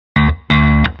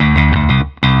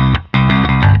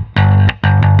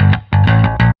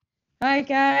Hi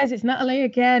guys, it's Natalie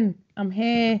again. I'm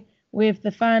here with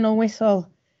the final whistle.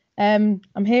 I'm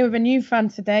here with a new fan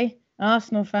today, an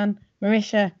Arsenal fan,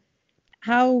 Marissa.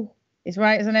 How it's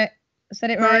right, isn't it? I said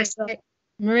it Marissa. right.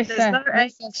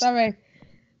 Marissa, sorry.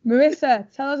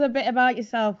 Marissa, tell us a bit about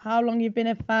yourself. How long you've been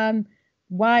a fan?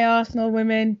 Why Arsenal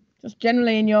women? Just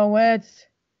generally in your words.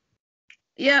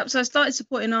 Yeah, so I started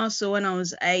supporting Arsenal when I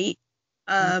was 8.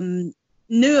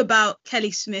 Knew about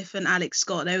Kelly Smith and Alex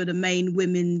Scott. They were the main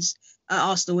women's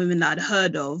Arsenal women that I'd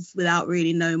heard of without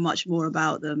really knowing much more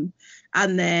about them.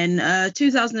 And then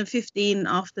 2015,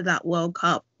 after that World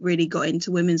Cup, really got into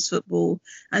women's football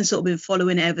and sort of been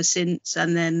following it ever since.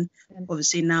 And then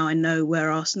obviously now I know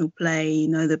where Arsenal play, you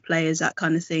know, the players, that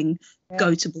kind of thing.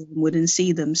 Go to Bournemouth and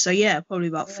see them. So yeah, probably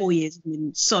about 4 years I've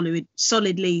been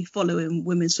solidly following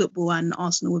women's football and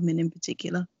Arsenal women in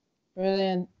particular.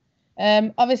 Brilliant.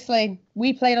 Obviously,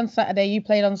 we played on Saturday, you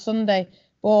played on Sunday,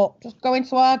 but just going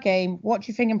to our game, what do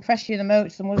you think impressed you the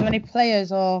most? And was there any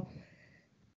players or,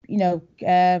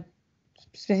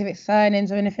 specific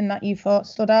signings or anything that you thought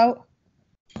stood out?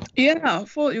 Yeah, I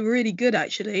thought you were really good,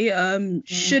 actually.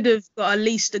 Should have got at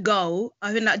least a goal.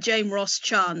 I think that Jane Ross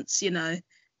chance,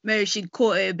 maybe she'd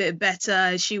caught it a bit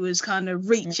better. She was kind of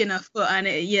reaching her foot and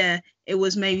it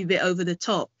was maybe a bit over the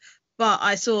top. But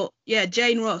I thought,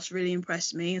 Jane Ross really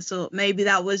impressed me. I thought maybe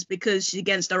that was because she's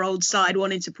against her old side,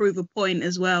 wanting to prove a point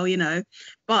as well,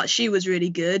 But she was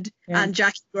really good. Yeah. And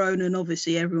Jackie Groenen,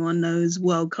 obviously, everyone knows,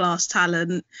 world-class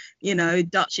talent,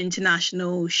 Dutch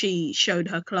international. She showed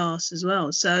her class as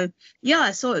well. So,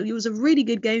 I thought it was a really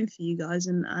good game for you guys.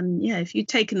 And if you'd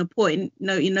taken a point,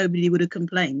 nobody would have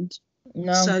complained.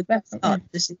 No, so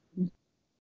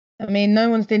I mean,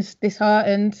 no one's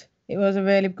disheartened. It was a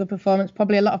really good performance.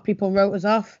 Probably a lot of people wrote us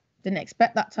off. Didn't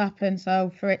expect that to happen.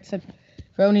 So for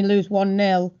only lose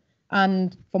 1-0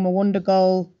 and from a wonder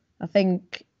goal, I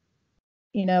think,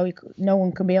 no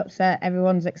one can be upset.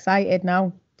 Everyone's excited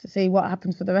now to see what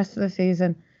happens for the rest of the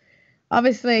season.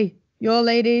 Obviously, your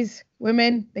ladies,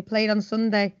 women, they played on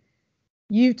Sunday.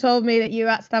 You told me that you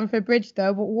were at Stamford Bridge,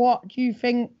 though. But what do you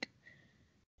think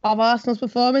of Arsenal's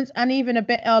performance and even a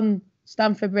bit on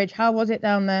Stamford Bridge? How was it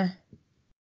down there?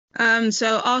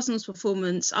 So Arsenal's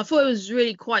performance, I thought it was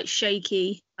really quite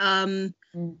shaky.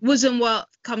 Wasn't what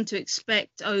I've come to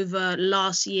expect over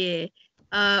last year.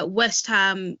 West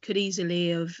Ham could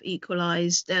easily have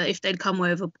equalised. If they'd come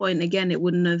away with a point again, it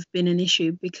wouldn't have been an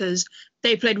issue because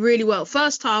they played really well.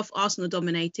 First half, Arsenal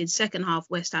dominated. Second half,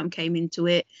 West Ham came into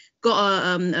it,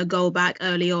 got a goal back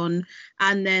early on,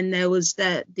 and then there was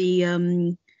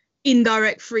the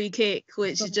indirect free kick,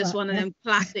 which is just one of them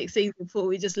classic things before.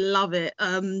 We just love it.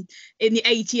 In the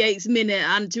 88th minute,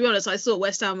 and to be honest, I thought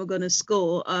West Ham were going to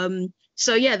score.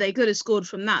 So they could have scored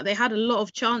from that. They had a lot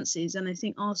of chances, and I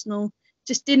think Arsenal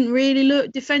just didn't really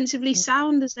look defensively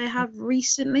sound as they have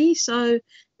recently. So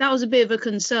that was a bit of a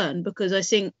concern because I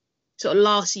think sort of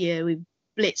last year we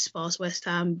blitzed past West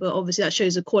Ham, but obviously that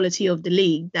shows the quality of the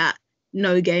league that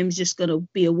no game's just going to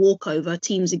be a walkover.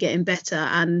 Teams are getting better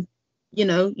and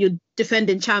you're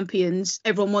defending champions.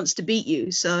 Everyone wants to beat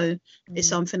you. So it's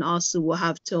something Arsenal will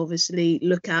have to obviously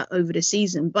look at over the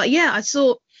season. But I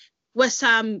thought West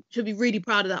Ham should be really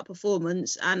proud of that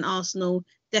performance, and Arsenal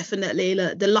definitely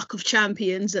the luck of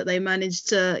champions that they managed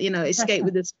to, escape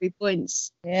with the 3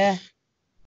 points. Yeah.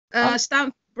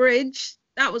 Stamford Bridge,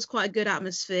 that was quite a good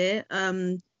atmosphere.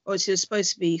 Obviously, it was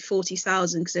supposed to be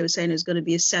 40,000 because they were saying it was going to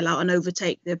be a sellout and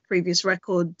overtake the previous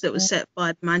record that was set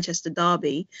by the Manchester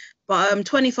Derby. But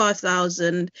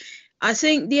 25,000. I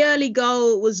think the early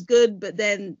goal was good, but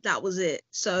then that was it.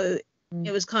 So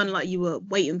it was kind of like you were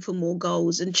waiting for more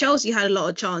goals. And Chelsea had a lot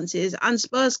of chances, and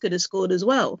Spurs could have scored as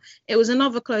well. It was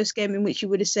another close game in which you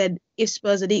would have said, if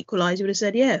Spurs had equalised, you would have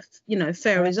said,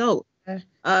 fair result.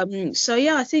 I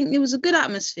think it was a good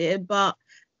atmosphere, but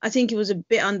I think it was a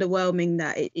bit underwhelming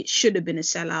that it should have been a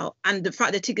sellout. And the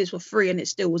fact the tickets were free and it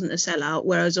still wasn't a sellout,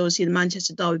 whereas obviously the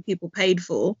Manchester Derby people paid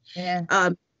for. Yeah.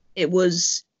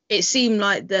 It seemed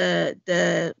like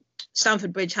the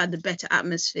Stamford Bridge had the better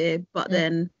atmosphere, but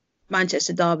then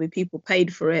Manchester Derby people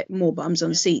paid for it, more bums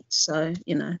on seats. So,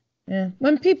 Yeah.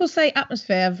 When people say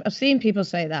atmosphere, I've seen people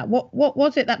say that. What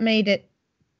was it that made it?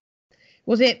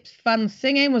 Was it fans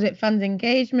singing? Was it fans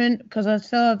engagement? Because I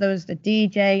saw there was the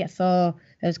DJ, I saw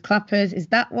there's clappers. Is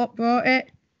that what brought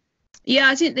it? Yeah,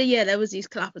 I think there was these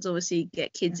clappers, obviously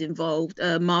get kids involved.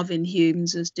 Marvin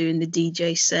Humes was doing the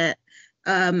DJ set.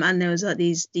 And there was like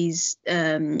these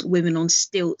women on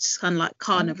stilts, kind of like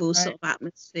carnival sort of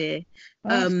atmosphere.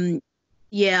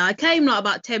 Yeah, I came like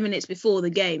about 10 minutes before the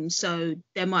game, so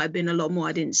there might have been a lot more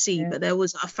I didn't see, but there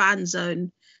was a fan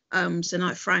zone. So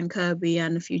like Frank Kirby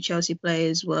and a few Chelsea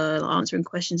players were answering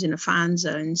questions in a fan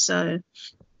zone. So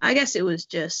I guess it was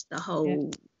just the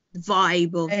whole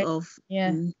vibe of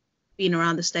being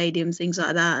around the stadium, things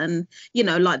like that. And, you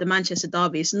know, like the Manchester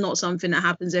Derby, it's not something that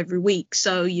happens every week.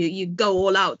 So you go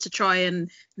all out to try and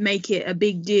make it a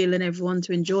big deal and everyone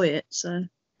to enjoy it. So,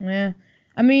 yeah.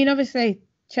 I mean, obviously,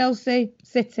 Chelsea,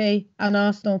 City and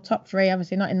Arsenal, top three,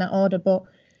 obviously not in that order, but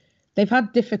they've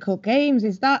had difficult games.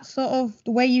 Is that sort of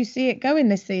the way you see it going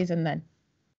this season then?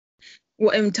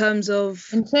 What, in terms of?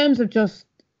 In terms of just,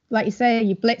 like you say,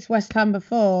 you blitzed West Ham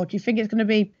before. Do you think it's going to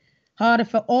be harder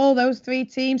for all those three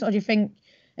teams, or do you think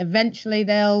eventually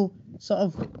they'll sort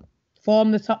of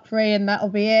form the top three and that'll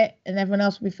be it and everyone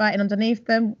else will be fighting underneath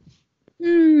them?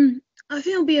 I think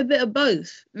it'll be a bit of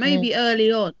both. Maybe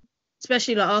early on,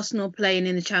 especially like Arsenal playing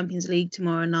in the Champions League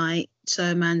tomorrow night,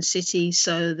 so Man City,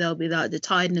 so there'll be like the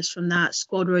tiredness from that,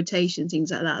 squad rotation,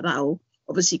 things like that. That'll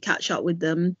obviously catch up with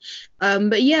them.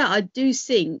 But yeah, I do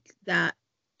think that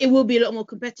it will be a lot more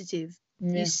competitive.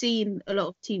 You've seen a lot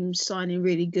of teams signing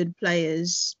really good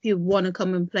players. People want to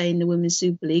come and play in the Women's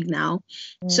Super League now.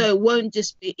 So it won't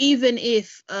just be, even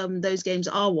if those games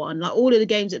are won, like all of the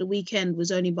games at the weekend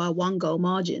was only by 1 goal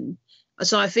margin.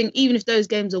 So I think even if those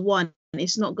games are won,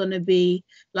 it's not going to be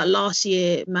like last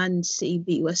year, Man City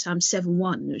beat West Ham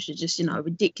 7-1, which is just, you know,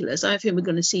 ridiculous. I don't think we're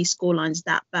going to see scorelines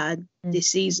that bad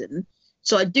this season.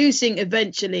 So I do think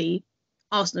eventually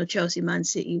Arsenal, Chelsea, Man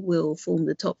City will form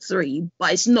the top three,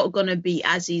 but it's not going to be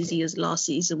as easy as last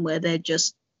season where they're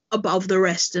just above the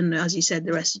rest. And as you said,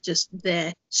 the rest are just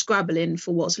there scrabbling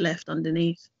for what's left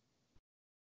underneath.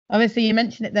 Obviously, you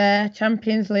mentioned it there,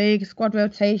 Champions League, squad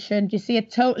rotation. Do you see a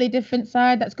totally different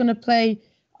side that's going to play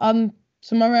on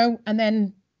tomorrow and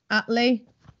then at Lee?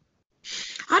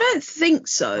 I don't think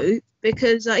so,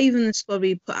 because even the squad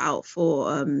we put out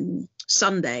for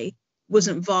Sunday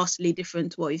wasn't vastly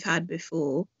different to what we've had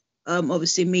before.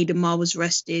 Obviously, Miedemar was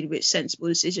rested, which sensible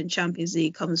decision. Champions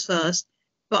League comes first.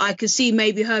 But I could see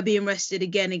maybe her being rested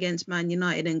again against Man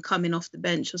United and coming off the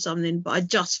bench or something. But I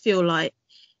just feel like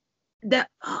that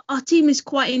our team is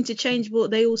quite interchangeable.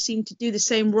 They all seem to do the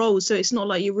same roles. So it's not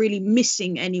like you're really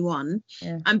missing anyone.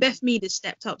 Yeah. And Beth Mead has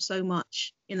stepped up so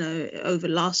much, you know, over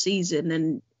last season.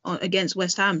 And against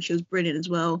West Ham, she was brilliant as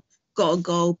well. Got a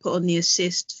goal, put on the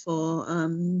assist for...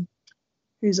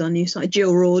 who's on new side,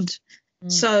 Jill Roord.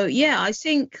 So yeah, I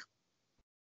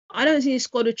don't think the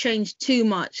squad will change too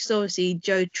much. So obviously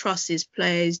Joe trusts his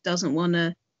players, doesn't want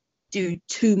to do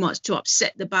too much to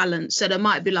upset the balance. So there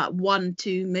might be like 1,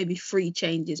 2, maybe 3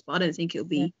 changes, but I don't think it'll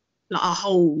be like a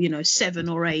whole, 7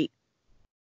 or 8.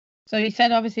 So you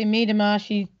said obviously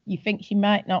Miedemar, you think she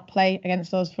might not play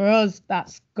against us. For us,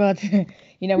 that's good.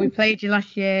 We played you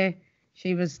last year.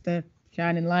 She was the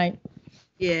shining light.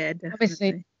 Yeah, definitely.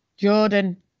 Obviously,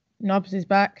 Jordan Nobbs is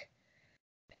back.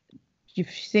 Do you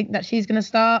think that she's going to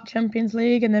start Champions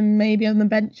League and then maybe on the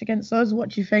bench against us? What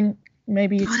do you think?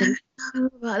 Maybe you think? I don't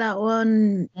know about that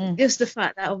one. Just the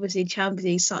fact that obviously Champions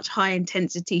League is such high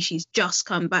intensity. She's just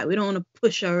come back. We don't want to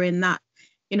push her in that,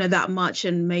 that much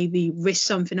and maybe risk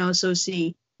something else.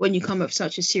 Obviously, when you come up with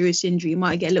such a serious injury, you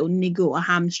might get a little niggle or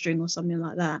hamstring or something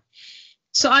like that.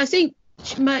 So I think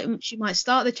she might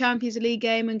start the Champions League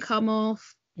game and come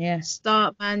off. Yeah.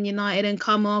 Start Man United and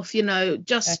come off,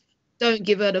 just don't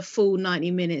give her the full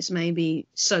 90 minutes maybe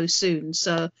so soon.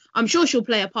 So I'm sure she'll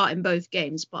play a part in both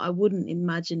games, but I wouldn't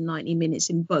imagine 90 minutes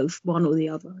in both, one or the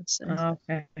other, I'd say.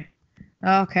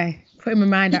 Okay. Putting my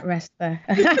mind at rest there.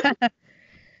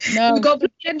 No. We've got to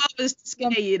put others to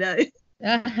scare,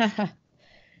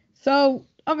 So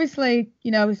obviously,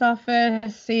 it's our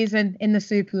first season in the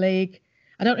Super League.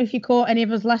 I don't know if you caught any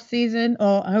of us last season,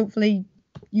 or hopefully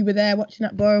you were there watching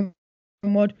at Boreham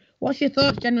Wood. What's your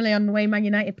thoughts generally on the way Man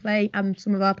United play and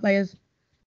some of our players?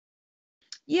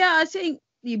 Yeah, I think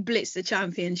you blitzed the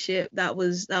championship. That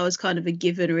was kind of a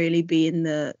given, really, being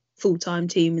the full-time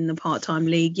team in the part-time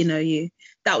league.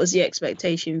 That was the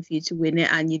expectation for you to win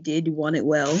it, and you did. You won it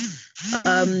well.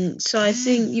 So I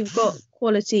think you've got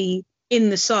quality in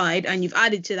the side, and you've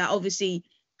added to that. Obviously,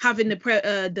 having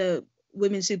the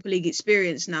Women's Super League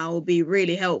experience now will be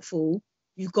really helpful.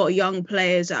 You've got young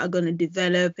players that are going to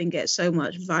develop and get so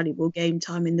much valuable game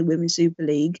time in the Women's Super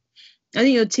League. I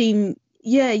think your team,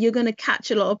 you're going to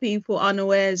catch a lot of people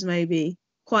unawares, maybe.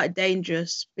 Quite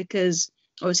dangerous, because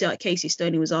obviously like Casey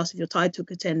Stoney was asked if your title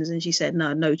contenders and she said,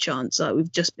 no chance. Like,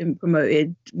 we've just been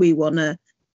promoted. This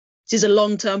is a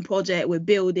long-term project. We're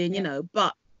building,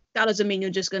 but that doesn't mean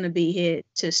you're just going to be here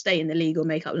to stay in the league or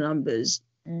make up the numbers.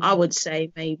 I would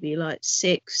say maybe like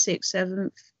sixth,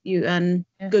 seventh.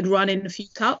 Good run in a few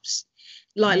cups.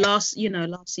 Like last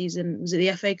season, was it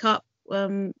the FA Cup?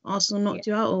 Arsenal knocked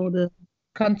you out, or the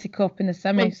Conti Cup in the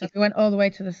semi. So we went all the way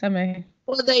to the semi.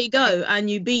 Well, there you go, and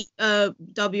you beat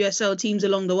WSL teams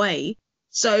along the way.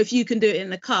 So if you can do it in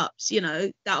the cups,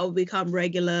 that will become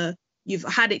regular. You've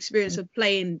had experience of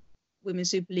playing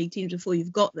Women's Super League teams before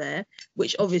you've got there,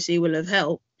 which obviously will have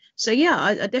helped. So yeah,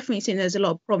 I definitely think there's a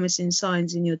lot of promising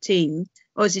signs in your team.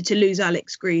 Obviously, to lose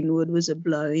Alex Greenwood was a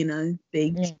blow.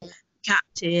 Big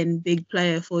captain, big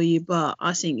player for you, but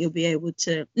I think you'll be able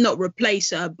to not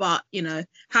replace her, but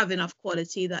have enough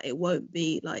quality that it won't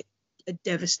be like a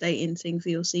devastating thing for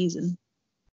your season.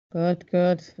 Good.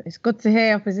 It's good to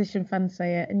hear opposition fans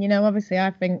say it. And obviously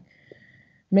I think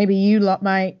maybe you lot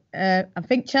might I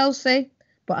think Chelsea,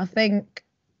 but I think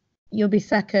you'll be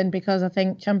second, because I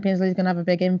think Champions League is going to have a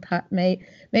big impact, mate.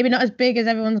 Maybe not as big as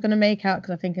everyone's going to make out,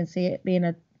 because I think I can see it being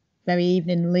a very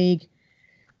even league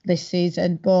this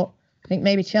season, but I think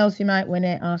maybe Chelsea might win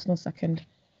it, Arsenal second.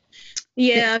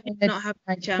 Yeah, I think not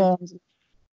having Champions League.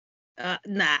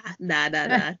 Nah.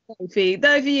 Don't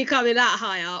think you're coming that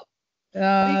high up.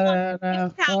 No.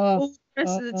 All the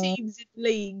rest of the teams in the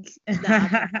league.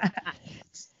 Nah.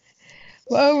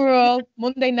 Well, overall,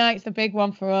 Monday night's the big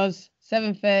one for us.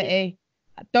 7:30.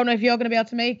 I don't know if you're going to be able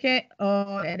to make it,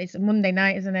 or it's a Monday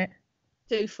night, isn't it?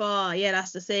 Too far. Yeah,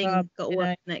 that's the thing. Got to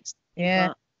work next. Yeah.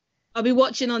 But I'll be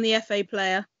watching on the FA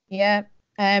Player. Yeah.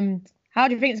 How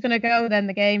do you think it's going to go then,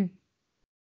 the game?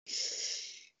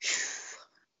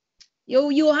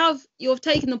 You'll have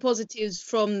taken the positives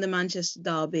from the Manchester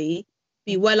derby.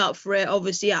 Be well up for it.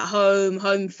 Obviously at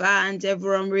home fans,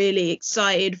 everyone really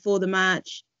excited for the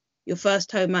match. Your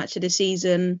first home match of the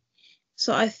season.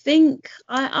 So I think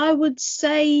I would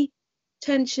say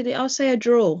potentially I'll say a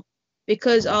draw,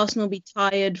 because Arsenal will be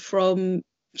tired from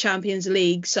Champions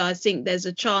League. So I think there's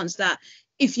a chance that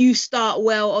if you start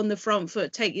well on the front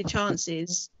foot, take your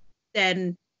chances,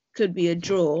 then could be a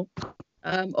draw.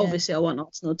 Obviously I want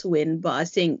Arsenal to win, but I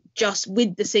think just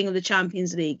with the thing of the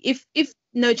Champions League, if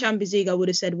no Champions League, I would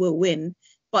have said we'll win,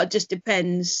 but it just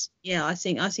depends. Yeah, I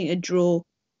think a draw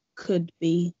could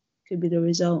be the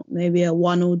result. Maybe a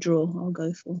 1-1 draw I'll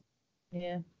go for.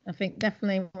 Yeah, I think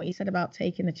definitely what you said about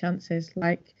taking the chances.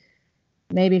 Like,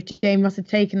 maybe if Jane Ross had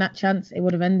taken that chance, it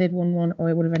would have ended 1-1, or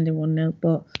it would have ended 1-0.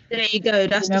 But there you go.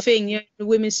 That's the thing. The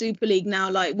Women's Super League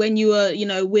now, like when you were,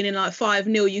 winning like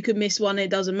 5-0, you could miss one. It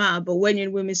doesn't matter. But when you're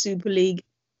in Women's Super League,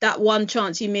 that one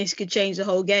chance you miss could change the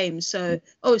whole game. So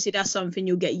obviously that's something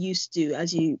you'll get used to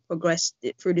as you progress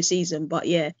through the season. But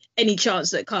yeah, any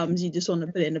chance that comes, you just want to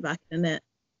put it in the back of the net.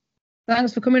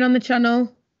 Thanks for coming on the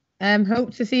channel.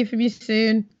 Hope to see you from you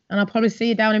soon, and I'll probably see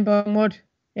you down in Bournemouth.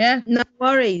 Yeah? No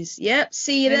worries. Yep.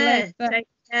 See you there. Take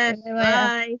care.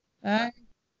 Bye. Bye.